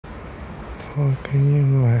我给你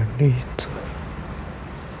买栗子，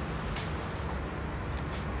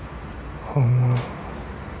好吗？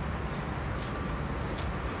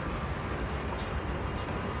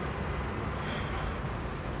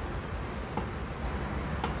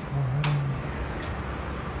我爱你，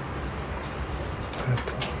爱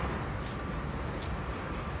的。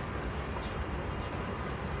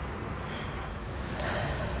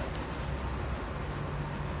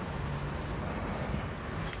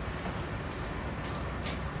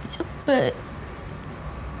小贝，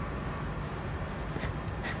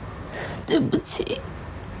对不起，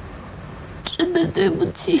真的对不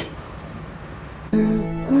起。我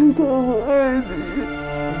怎么爱你？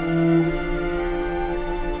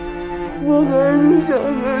我还是想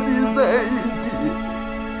和你在一起，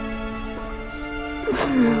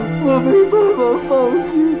我没办法放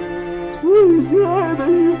弃，我已经爱得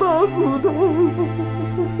一塌糊涂了。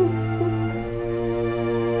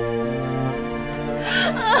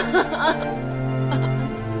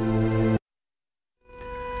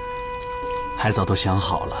海藻都想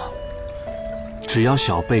好了，只要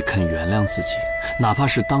小贝肯原谅自己，哪怕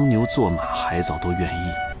是当牛做马，海藻都愿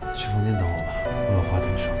意。去房间等我吧，我有话对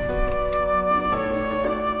你说。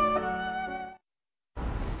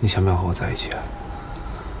你想不想和我在一起啊？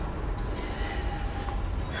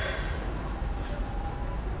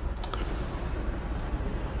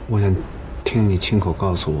我想听你亲口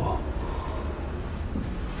告诉我，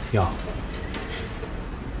要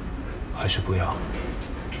还是不要？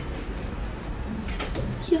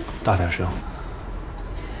要。大点声。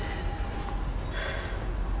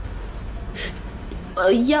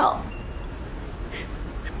我要。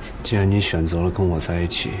既然你选择了跟我在一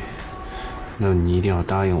起，那你一定要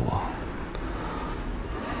答应我。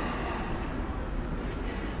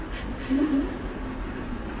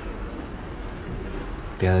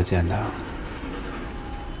别再见他，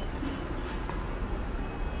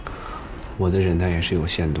我的忍耐也是有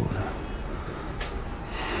限度的。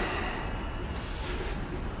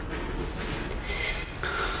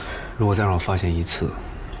如果再让我发现一次，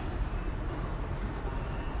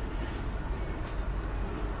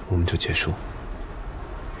我们就结束，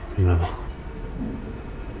明白吗？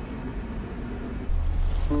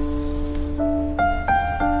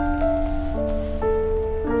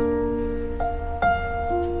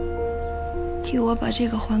替我把这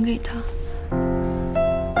个还给他，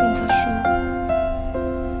跟他说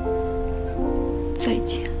再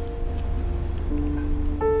见。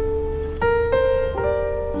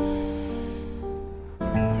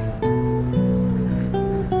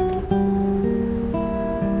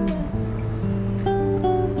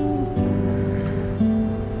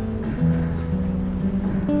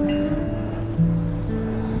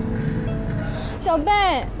小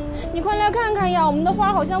贝，你快来看看呀，我们的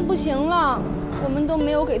花好像不行了，我们都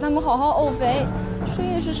没有给他们好好沤肥，水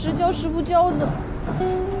也是时浇时不浇的。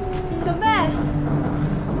小贝，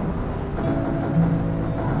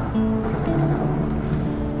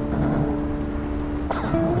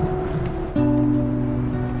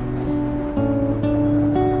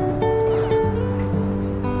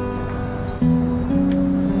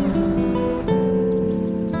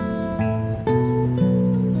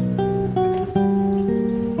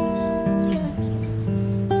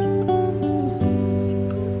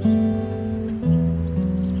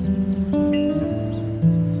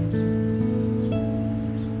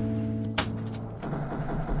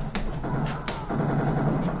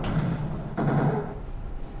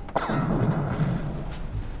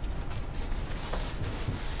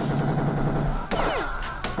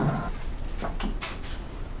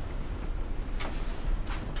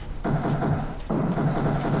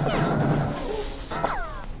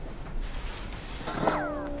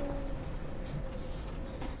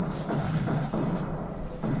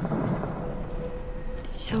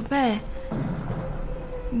小贝，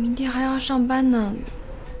明天还要上班呢，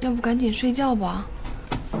要不赶紧睡觉吧？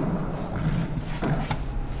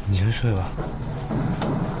你先睡吧。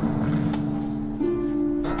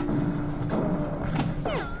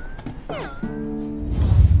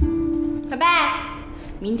小贝，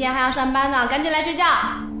明天还要上班呢，赶紧来睡觉。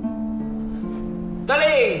得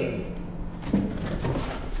令。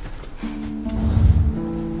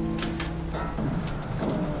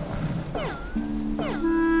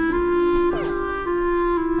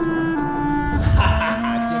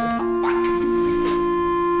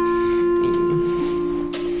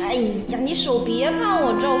你手别放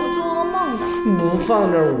我这儿，我会做噩梦的。不放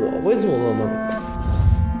这儿，我会做噩梦的。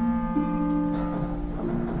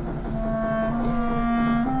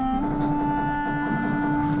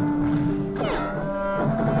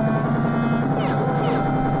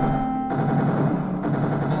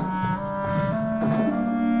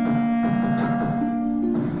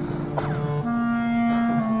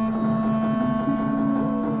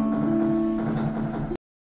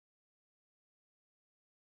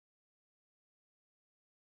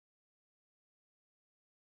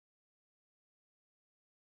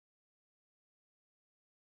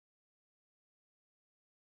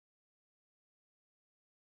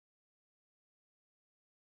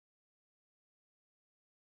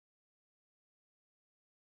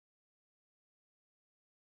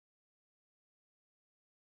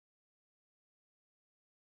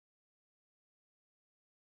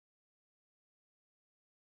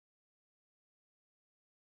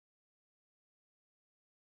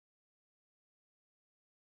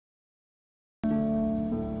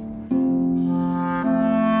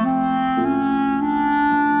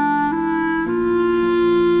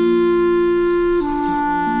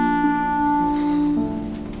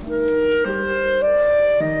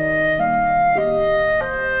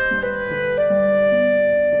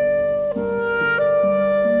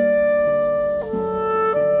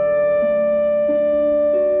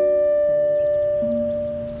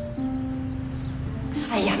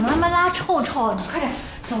慢拉，臭臭！你快点，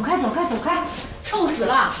走开，走开，走开！臭死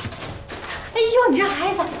了！哎呦，你这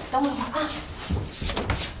孩子，等我一会儿啊！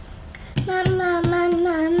妈妈，妈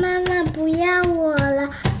妈，妈妈不要我了！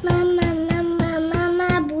妈妈，妈妈，妈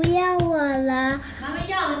妈不要我了！妈妈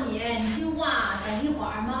要你，你听话，等一会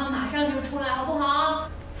儿，妈妈马上就出来，好不好？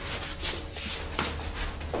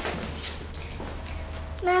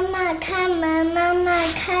妈妈开门，妈妈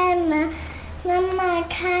开门，妈妈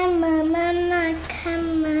开门，妈妈开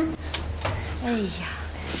门。哎呀，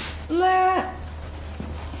妈。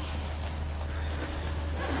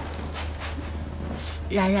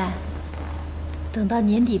然然，等到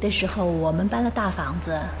年底的时候，我们搬了大房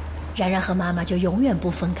子，然然和妈妈就永远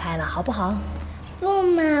不分开了，好不好？不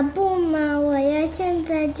嘛不嘛，我要现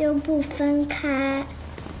在就不分开。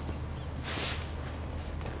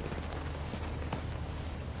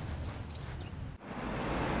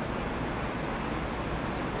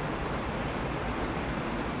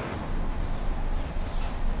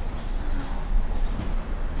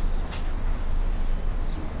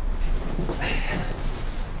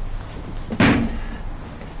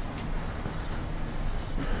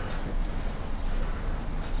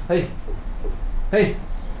嘿，嘿，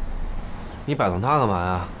你摆弄它干嘛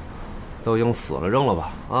呀？都已经死了，扔了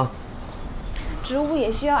吧！啊！植物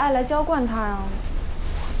也需要爱来浇灌它呀。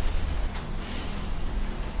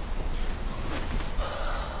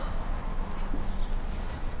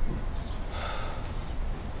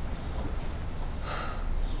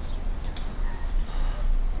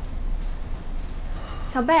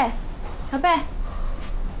小贝，小贝，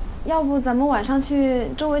要不咱们晚上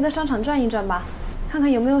去周围的商场转一转吧？看看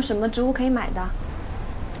有没有什么植物可以买的。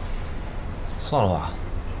算了吧，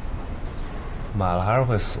买了还是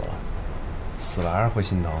会死了，死了还是会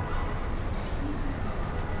心疼。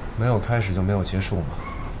没有开始就没有结束嘛。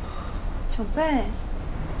小贝，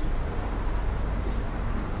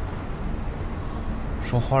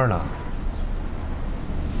说花呢？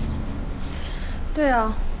对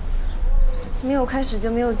啊，没有开始就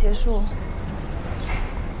没有结束。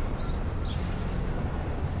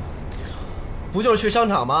不就是去商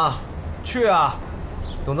场吗？去啊！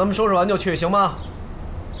等咱们收拾完就去，行吗？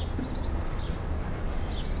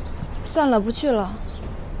算了，不去了。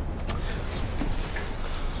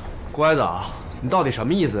乖子啊，你到底什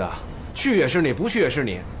么意思啊？去也是你，不去也是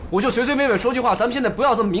你，我就随随便便说句话，咱们现在不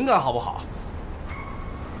要这么敏感，好不好？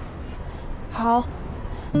好。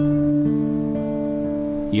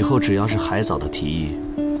以后只要是海藻的提议，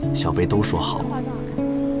小贝都说好。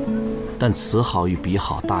但此好与彼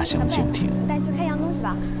好大相径庭。带去看样东西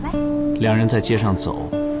吧，来。两人在街上走，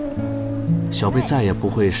小贝再也不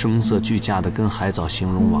会声色俱佳地跟海藻形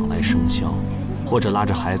容往来生肖，或者拉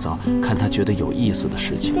着海藻看他觉得有意思的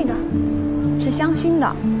事情。这个是香薰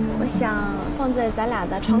的，我想放在咱俩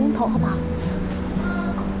的床头，好不好？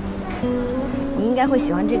你应该会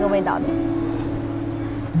喜欢这个味道的。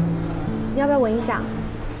你要不要闻一下？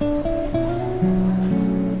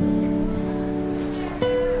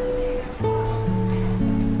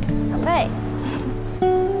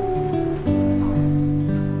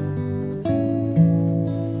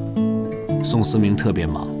宋思明特别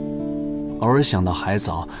忙，偶尔想到海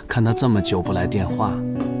藻，看他这么久不来电话，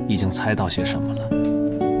已经猜到些什么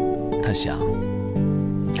了。他想，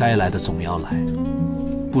该来的总要来，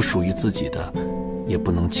不属于自己的，也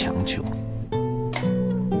不能强求。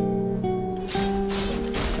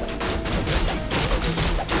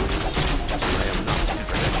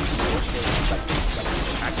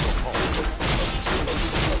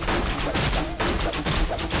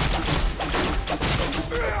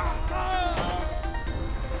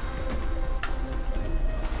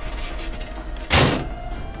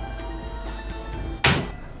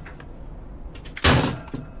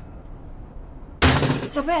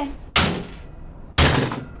小贝，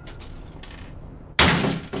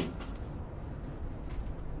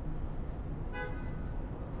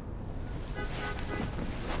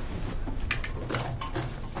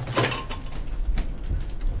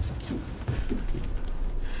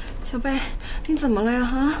小贝，你怎么了呀？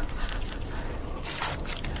啊！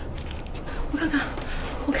我看看，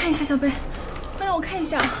我看一下，小贝，快让我看一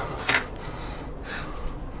下，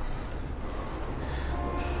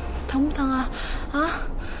疼不疼啊？啊！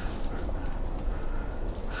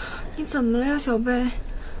你怎么了呀，小贝？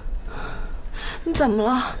你怎么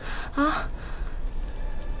了？啊！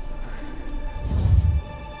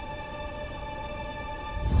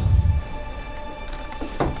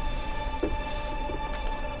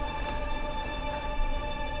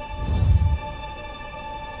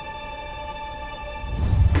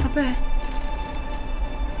小贝，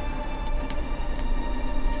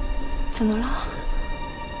怎么了？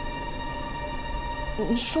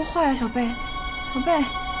你说话呀，小贝，小贝，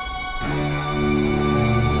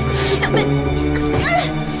小贝，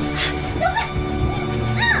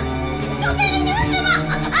小贝，你干什么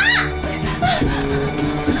啊？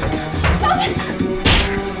小贝，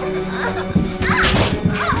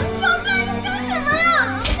小贝，你干什么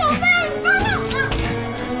呀？小贝，你放开我！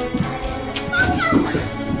放开我！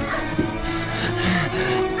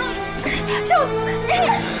小贝。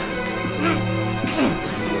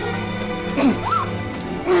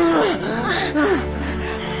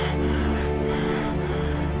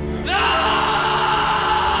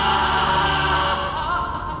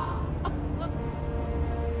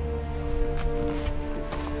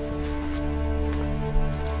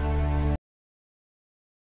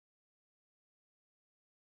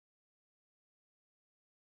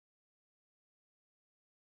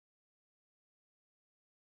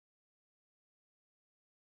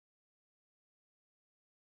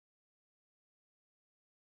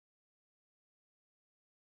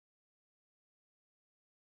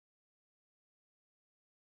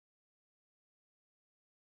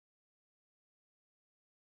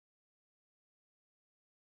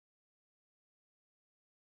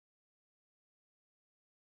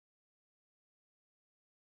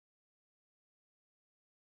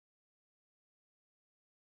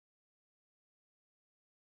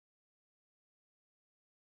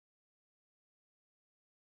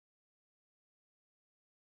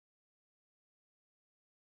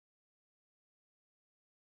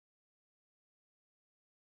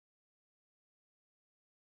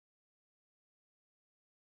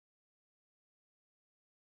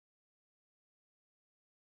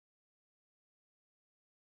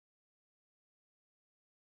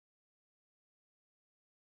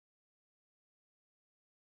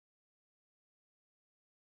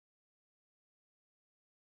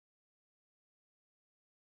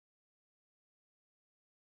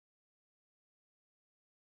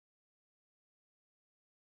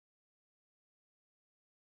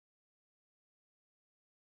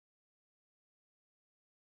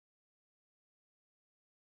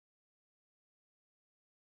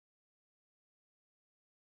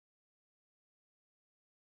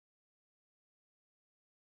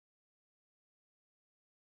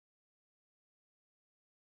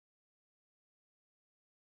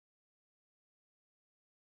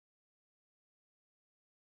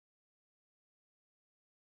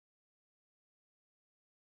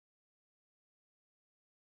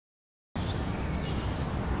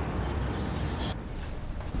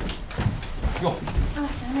哟，你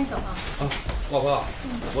还没走啊？老婆，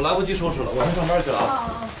我来不及收拾了，我先上班去了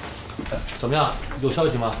啊。怎么样？有消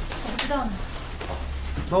息吗？我不知道呢。好，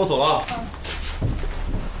那我走了啊。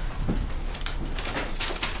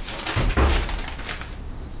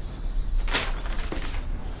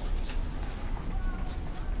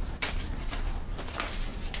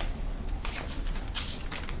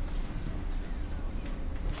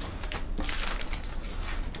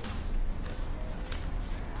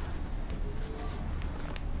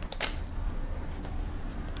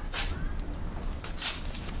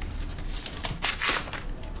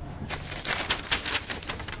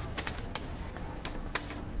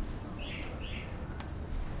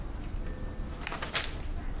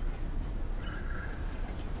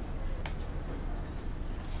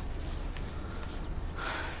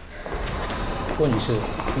郭女士，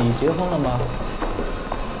你结婚了吗？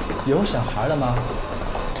有小孩了吗？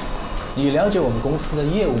你了解我们公司的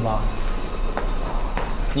业务吗？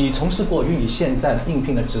你从事过与你现在应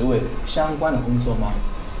聘的职位相关的工作吗？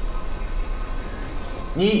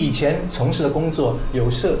你以前从事的工作有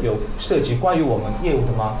涉及关于我们业务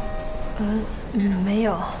的吗？没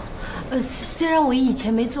有。虽然我以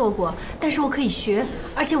前没做过，但是我可以学，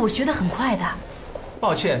而且我学得很快的。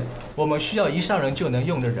抱歉，我们需要一上任就能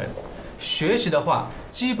用的人。学习的话，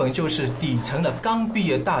基本就是底层的刚毕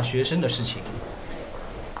业大学生的事情。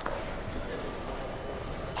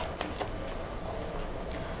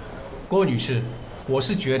郭女士，我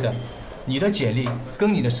是觉得你的简历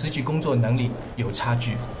跟你的实际工作能力有差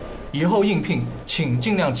距，以后应聘请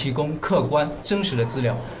尽量提供客观真实的资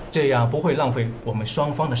料，这样不会浪费我们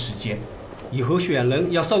双方的时间。以后选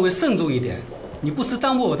人要稍微慎重一点，你不是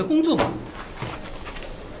耽误我的工作吗？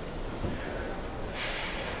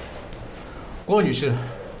郭女士，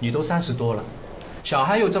你都30多了，小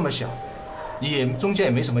孩又这么小，你也中间也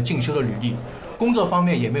没什么进修的履历，工作方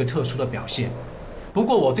面也没有特殊的表现。不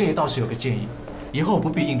过我对你倒是有个建议，以后不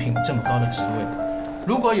必应聘这么高的职位，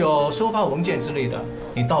如果有收发文件之类的，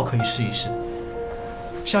你倒可以试一试。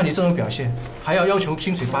像你这种表现，还要求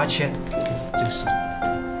薪水8000，这个是。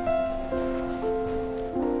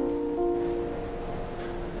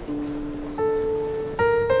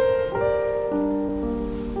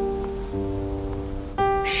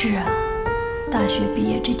是啊，大学毕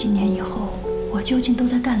业这几年以后，我究竟都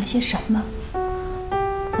在干了些什么？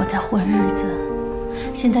我在混日子，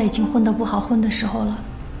现在已经混到不好混的时候了，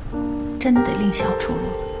真的得另想出路，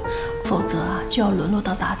否则啊，就要沦落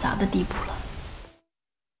到打杂的地步了。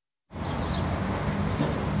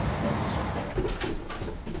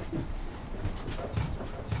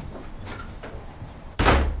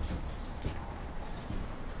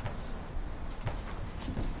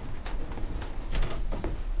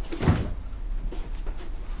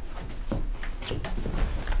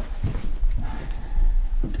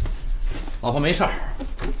老婆没事儿，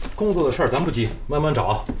工作的事儿咱不急，慢慢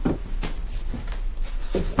找。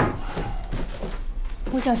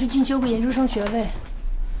我想去进修个研究生学位，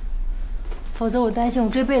否则我担心我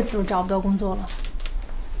这辈子都找不到工作了。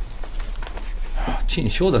进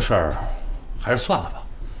修的事儿还是算了吧。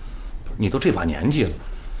不是你都这把年纪了，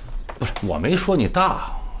不是我没说你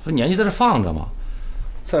大，这年纪在这放着嘛。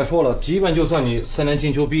再说了，即便就算你3年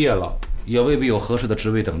进修毕业了，也未必有合适的职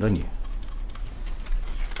位等着你。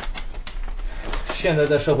现在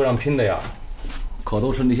在社会上拼的呀，可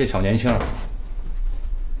都是那些小年轻。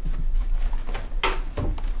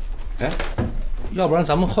哎，要不然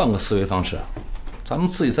咱们换个思维方式，咱们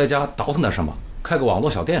自己在家倒腾点什么，开个网络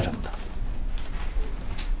小店什么的。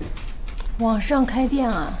网上开店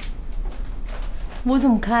啊？我怎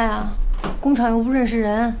么开啊？工厂又不认识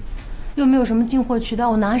人，又没有什么进货渠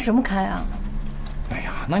道，我拿什么开啊？哎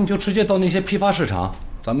呀，那你就直接到那些批发市场，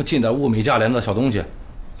咱们进点物美价廉的小东西，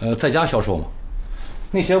在家销售嘛。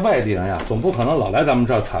那些外地人呀，总不可能老来咱们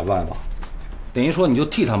这儿采办吧？等于说你就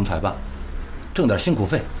替他们采办，挣点辛苦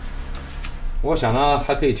费。我想呢，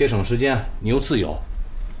还可以节省时间，你又自由，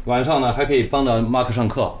晚上呢还可以帮着马克上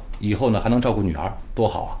课，以后呢还能照顾女儿，多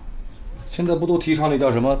好啊！现在不都提倡那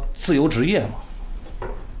叫什么自由职业吗？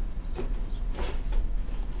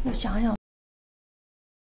我想想。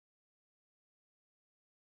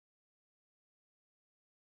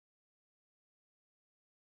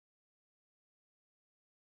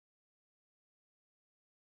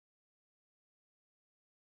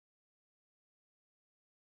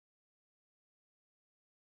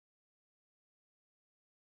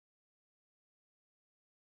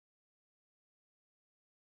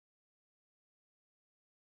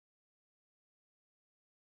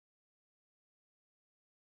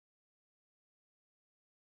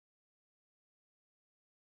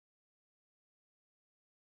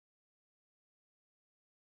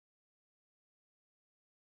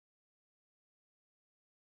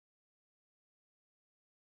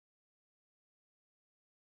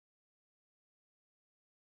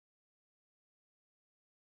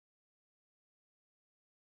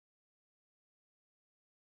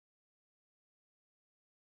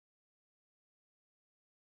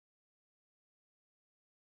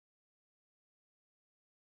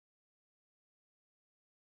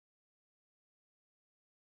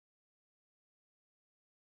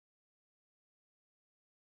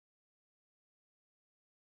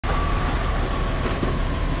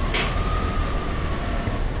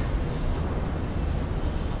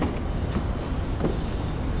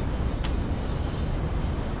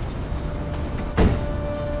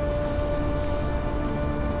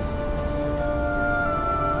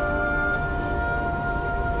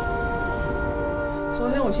昨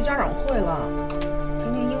天我去家长会了，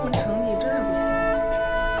婷婷英文成绩真是不行，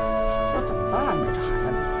这怎么办呢？这孩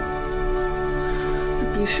子，这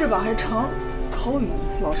笔试吧还成，口语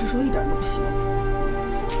老师说一点都不行。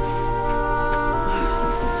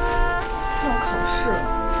这要考试了，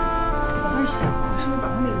我在想是不是把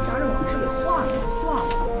他那个家政老师给换了？算了，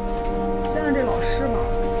现在这老师吧，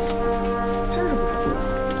真是不怎么样，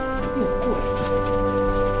又贵。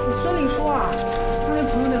我孙俪说啊，他那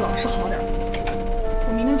朋友那老师好点。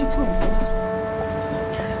我明天去碰碰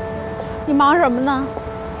他。你忙什么呢？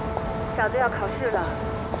小子要考试了，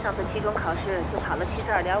上次期中考试就考了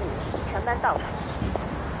72.5，全班倒数。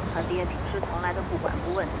他爹平时从来都不管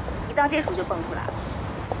不问，一到这数就蹦出来了，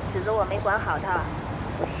指责我没管好他，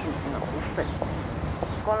我心生了不忿。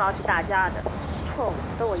功劳是大家的，错误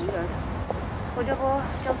都我一个人的，我这不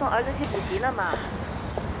就送儿子去补习了吗？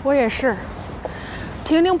我也是，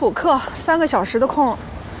婷婷补课3个小时的空，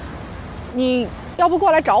你要不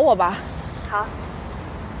过来找我吧？好。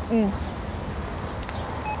嗯。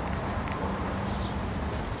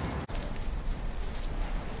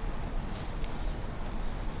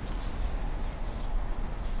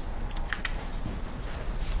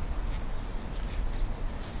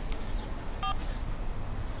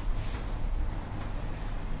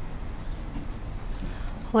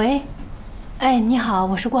喂，哎，你好，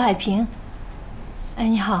我是郭海平。哎，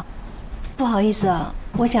你好，不好意思，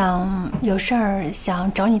我想有事儿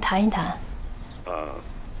想找你谈一谈。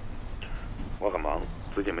我很忙，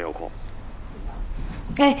最近没有空。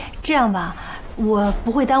哎，这样吧，我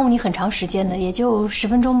不会耽误你很长时间的，也就10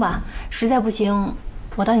分钟吧。实在不行，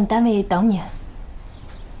我到你单位等你。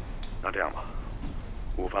那这样吧，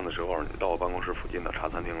午饭的时候你到我办公室附近的茶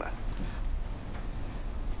餐厅来。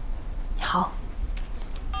好。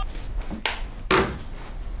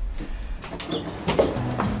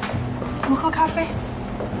我们喝咖啡。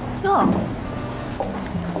哟，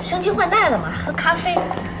升级换代了嘛，喝咖啡，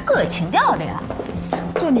够有情调的呀。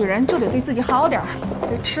做女人就得对自己好点，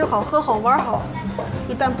得吃好、喝好、玩好。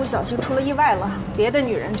一旦不小心出了意外了，别的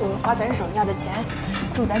女人就会花咱省下的钱，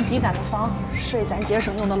住咱积攒的房，睡咱节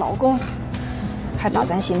省用的老公，还打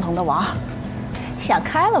咱心疼的娃。想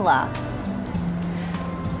开了吧？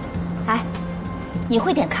哎，你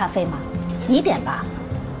会点咖啡吗？你点吧。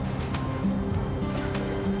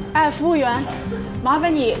哎，服务员，麻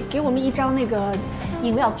烦你给我们一张那个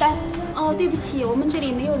饮料单。哦，对不起，我们这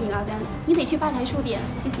里没有饮料单，你得去吧台处点，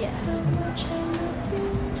谢谢。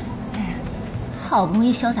好不容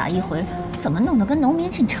易潇洒一回，怎么弄得跟农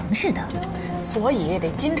民进城似的？所以得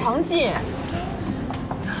经常进。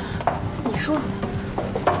你说，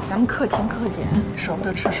咱们克勤克俭，舍不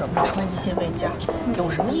得吃舍不得穿，一心为家，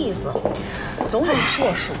有什么意思？总有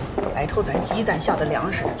硕数来偷咱积攒下的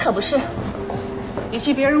粮食。可不是，与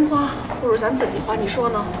其别人花，不如咱自己花，你说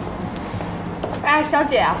呢？哎，小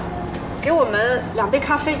姐啊，给我们2杯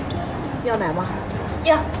咖啡，要奶吗？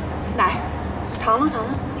要。奶。糖呢？糖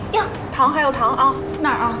呢？要。糖还有糖啊？那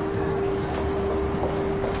儿啊。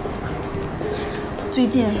最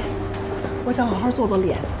近我想好好做做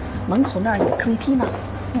脸，门口那儿有坑梯呢。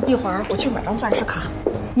一会儿我去买张钻石卡，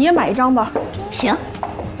你也买一张吧。行，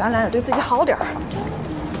咱俩也对自己好点儿。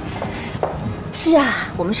是啊，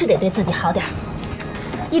我们是得对自己好点儿。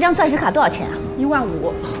一张钻石卡多少钱啊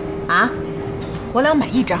？15000。啊？我俩买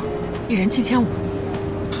一张，1人7500。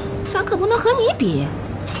咱可不能和你比，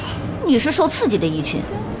你是受刺激的一群。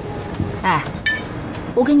哎，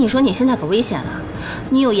我跟你说，你现在可危险了，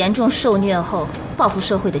你有严重受虐后报复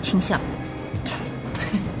社会的倾向。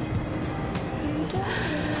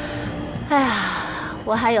哎呀，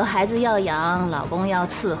我还有孩子要养，老公要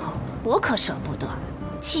伺候，我可舍不得。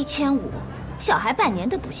7500，小孩半年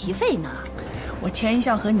的补习费呢。我前一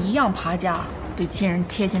向和你一样爬家，对亲人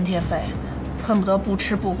贴心贴肺，恨不得不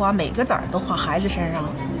吃不花，每个子儿都花孩子身上。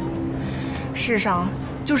世上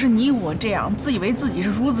就是你我这样自以为自己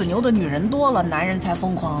是孺子牛的女人多了，男人才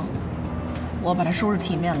疯狂。我把他收拾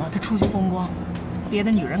体面了，他出去风光，别的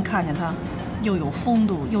女人看见他又有风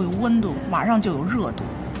度又有温度，马上就有热度。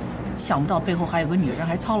想不到背后还有个女人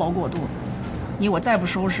还操劳过度，你我再不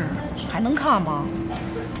收拾还能看吗？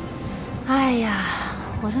哎呀，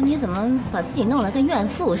我说你怎么把自己弄得跟怨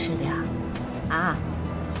妇似的呀？啊，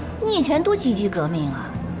你以前多积极革命啊，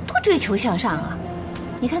多追求向上啊！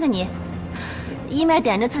你看看你，一面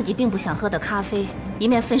点着自己并不想喝的咖啡，一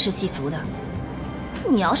面愤世嫉俗的。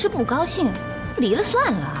你要是不高兴，离了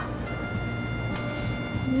算了。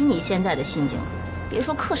以你现在的心境，别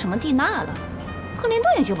说克什么蒂娜了，克林顿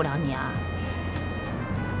也救不了你啊！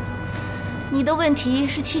你的问题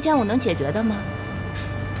是7500能解决的吗？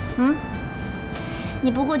你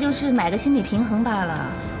不过就是买个心理平衡罢了。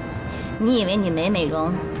你以为你没美容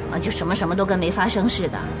啊，就什么都跟没发生似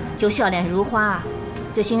的，就笑脸如花，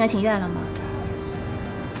就心甘情愿了吗？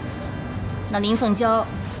那林凤娇，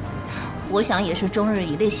我想也是终日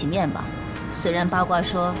以泪洗面吧。虽然八卦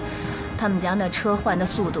说，他们家那车换的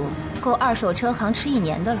速度够二手车行吃1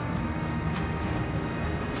年的了。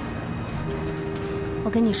我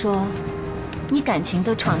跟你说，你感情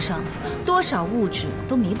的创伤，多少物质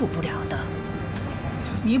都弥补不了的。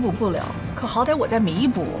弥补不了，可好歹我在弥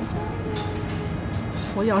补。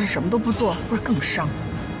我要是什么都不做，不是更伤？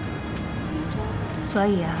所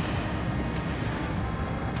以啊，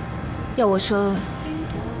要我说，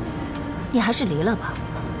你还是离了吧。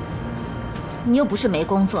你又不是没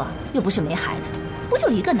工作，又不是没孩子，不就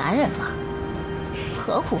一个男人吗？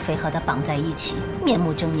何苦非和他绑在一起，面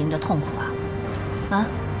目狰狞着痛苦啊？啊？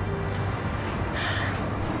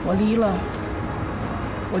我离了，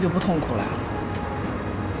我就不痛苦了。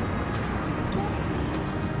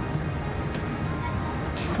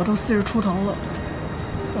我都40出头了，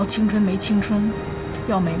要青春没青春，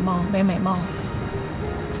要美貌没美貌，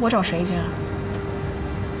我找谁去？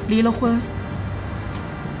离了婚，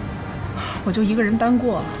我就一个人单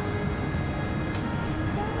过了。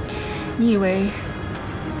你以为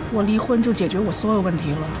我离婚就解决我所有问题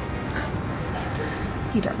了？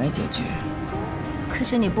一点没解决。可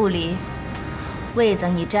是你不离，位子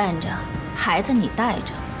你占着，孩子你带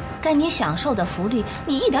着，该你享受的福利，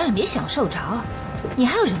你一点也没享受着，你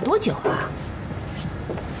还要忍多久啊？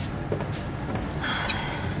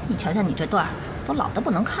你瞧瞧你这段儿，都老得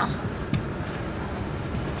不能看了。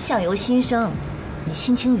相由心生，你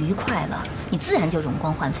心情愉快了，你自然就容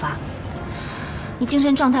光焕发。你精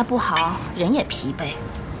神状态不好，人也疲惫。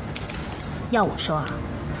要我说啊，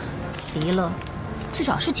离了，至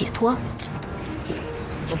少是解脱。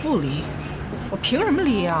我不离，我凭什么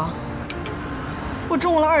离呀？我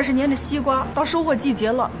种了20年的西瓜，到收获季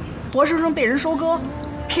节了，活生生被人收割，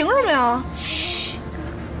凭什么呀？嘘，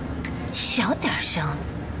小点声，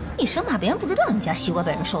你生怕别人不知道你家西瓜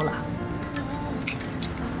被人收了。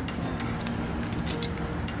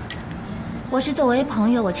我是作为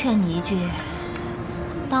朋友，我劝你一句：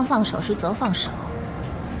当放手时则放手。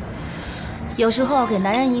有时候给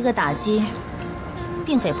男人一个打击，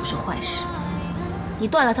并非不是坏事。你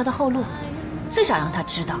断了他的后路，最少让他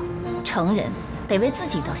知道，成人得为自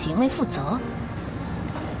己的行为负责。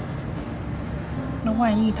那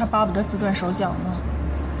万一他巴不得自断手脚呢？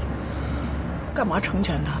干嘛成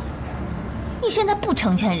全他？你现在不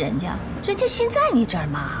成全人家，人家心在你这儿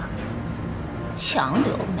嘛，强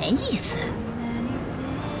留没意思。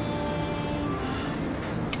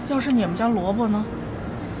要是你们家萝卜呢？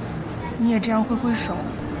你也这样挥挥手，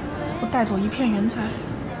我带走一片云彩。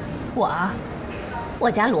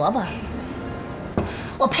我家萝卜，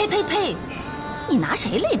我呸呸呸！你拿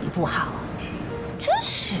谁类比不好？真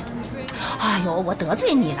是的！哎呦，我得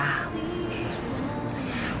罪你啦！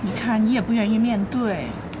你看你也不愿意面对。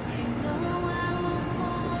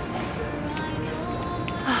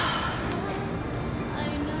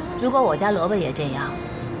如果我家萝卜也这样，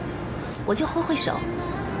我就挥挥手。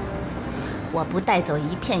我不带走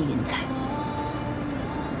一片云彩，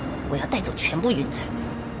我要带走全部云彩。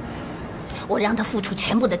我让他付出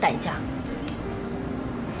全部的代价，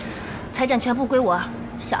财产全部归我，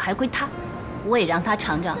小孩归他。我也让他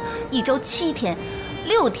尝尝1周7天、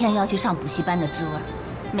6天要去上补习班的滋味，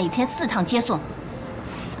每天4趟接送。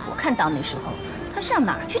我看到那时候他上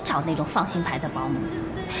哪儿去找那种放心牌的保姆？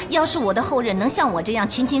要是我的后人能像我这样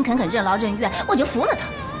勤勤恳恳、任劳任怨，我就服了他。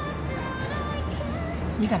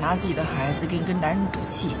你敢拿自己的孩子给你跟男人赌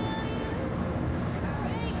气？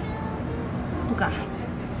不敢。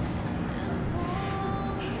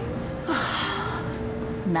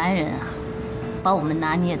男人啊，把我们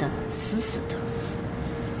拿捏得死死的。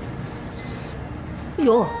哎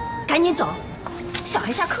呦，赶紧走，小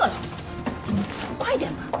孩下课了，快点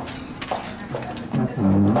吧。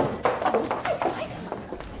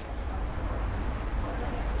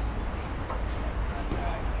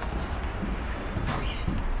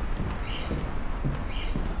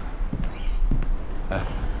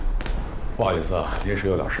不好意思啊，临时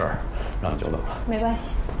有点事儿，让你久等了。没关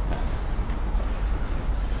系。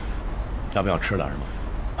要不要吃点什么？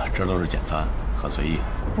这都是简餐，很随意。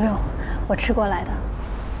不用，我吃过来的。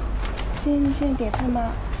先点菜吗？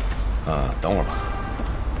等会儿吧。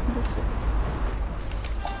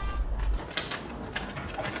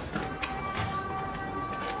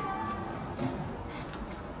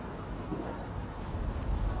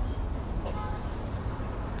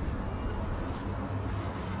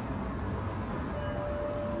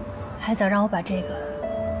还早让我把这个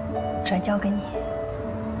转交给你，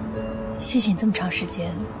谢谢你这么长时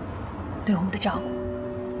间对我们的照顾。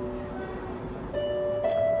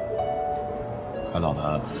海藻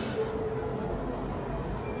他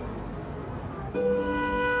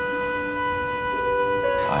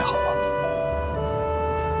还好吧？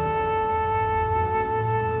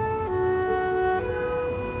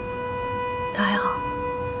他还好。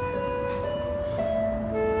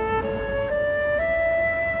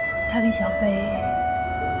他跟小贝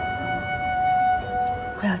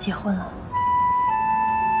快要结婚了。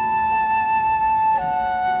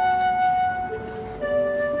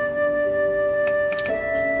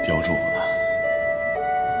挺有祝福的。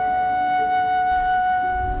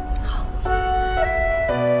好。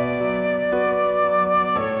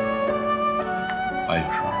还有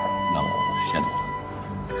事儿，那我先走了。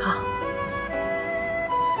好。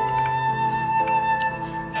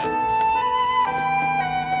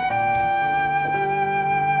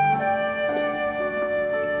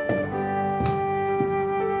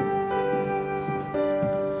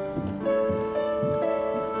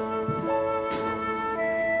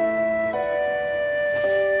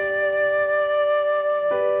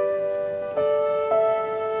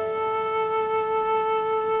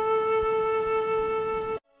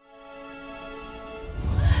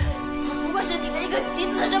是你的一个棋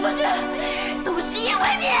子，是不是？都是因为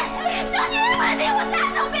你，都是因为你，我才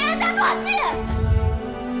受别人的唾弃。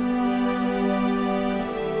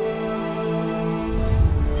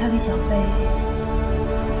他跟小贝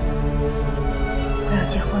快要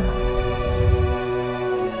结婚了。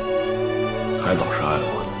海藻是爱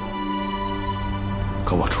我的，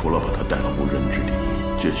可我除了把他带到无人之地，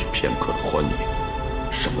攫取片刻的欢愉，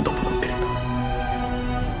什么都不能给他。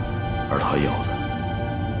而他要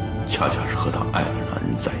的，恰恰是和他爱的男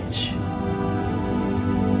人在一起。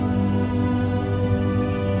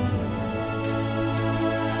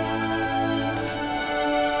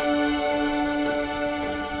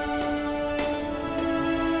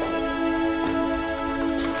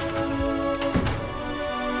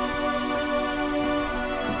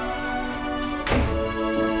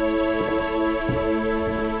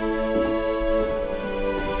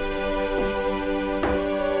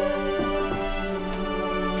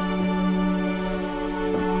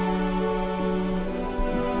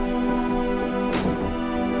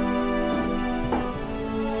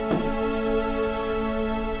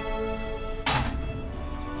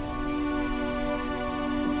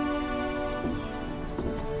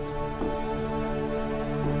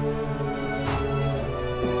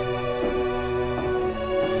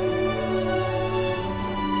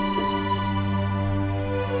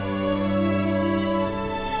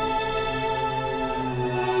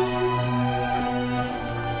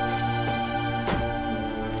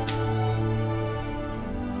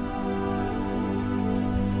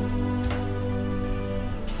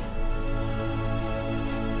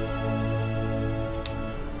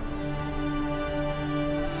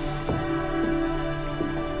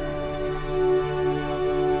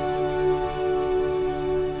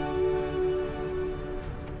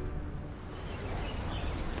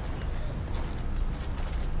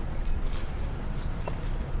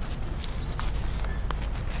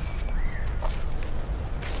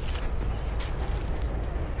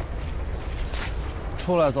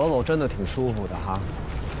出来走走真的挺舒服的哈。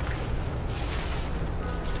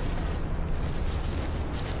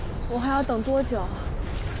我还要等多久？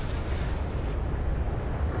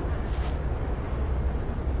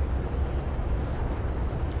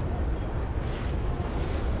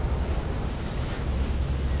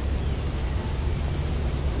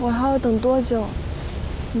我还要等多久，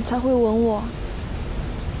你才会吻我？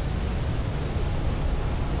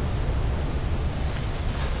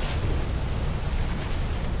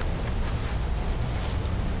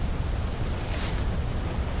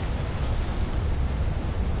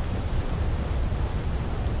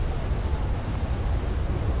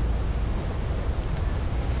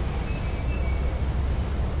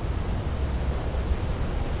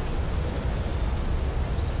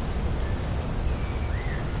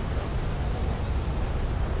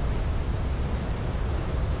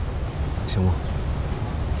行吗？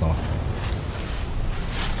走了。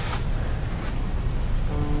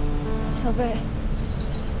小贝，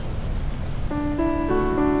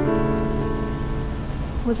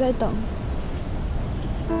我在等，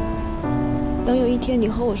等有一天你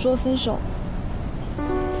和我说分手。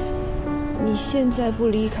你现在不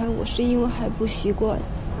离开我，是因为还不习惯。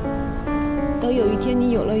等有一天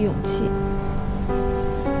你有了勇气，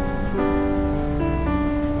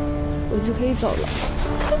我就可以走了。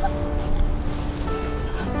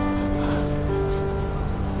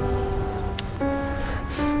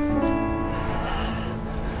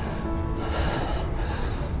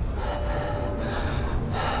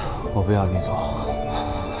我不要你走，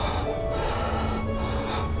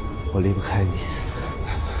我离不开你。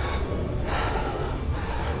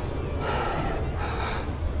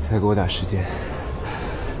再给我点时间，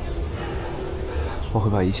我会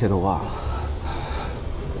把一切都忘了。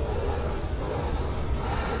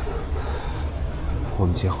我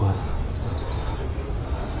们结婚，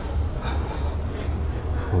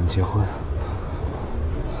我们结婚，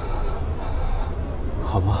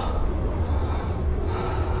好吗？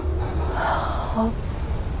好。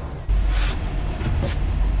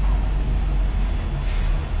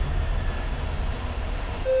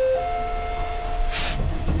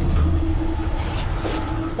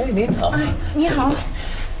哎，您好。哎，你好。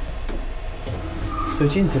最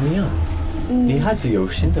近怎么样？你孩子有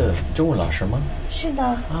新的中文老师吗？是的。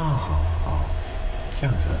啊，好，这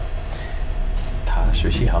样子。他学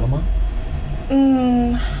习好了吗？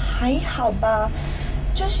还好吧，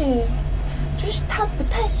就是他不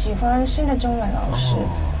太喜欢新的中文老师。哦，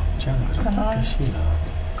这样子，可能可惜了。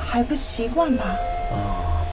还不习惯吧。哦。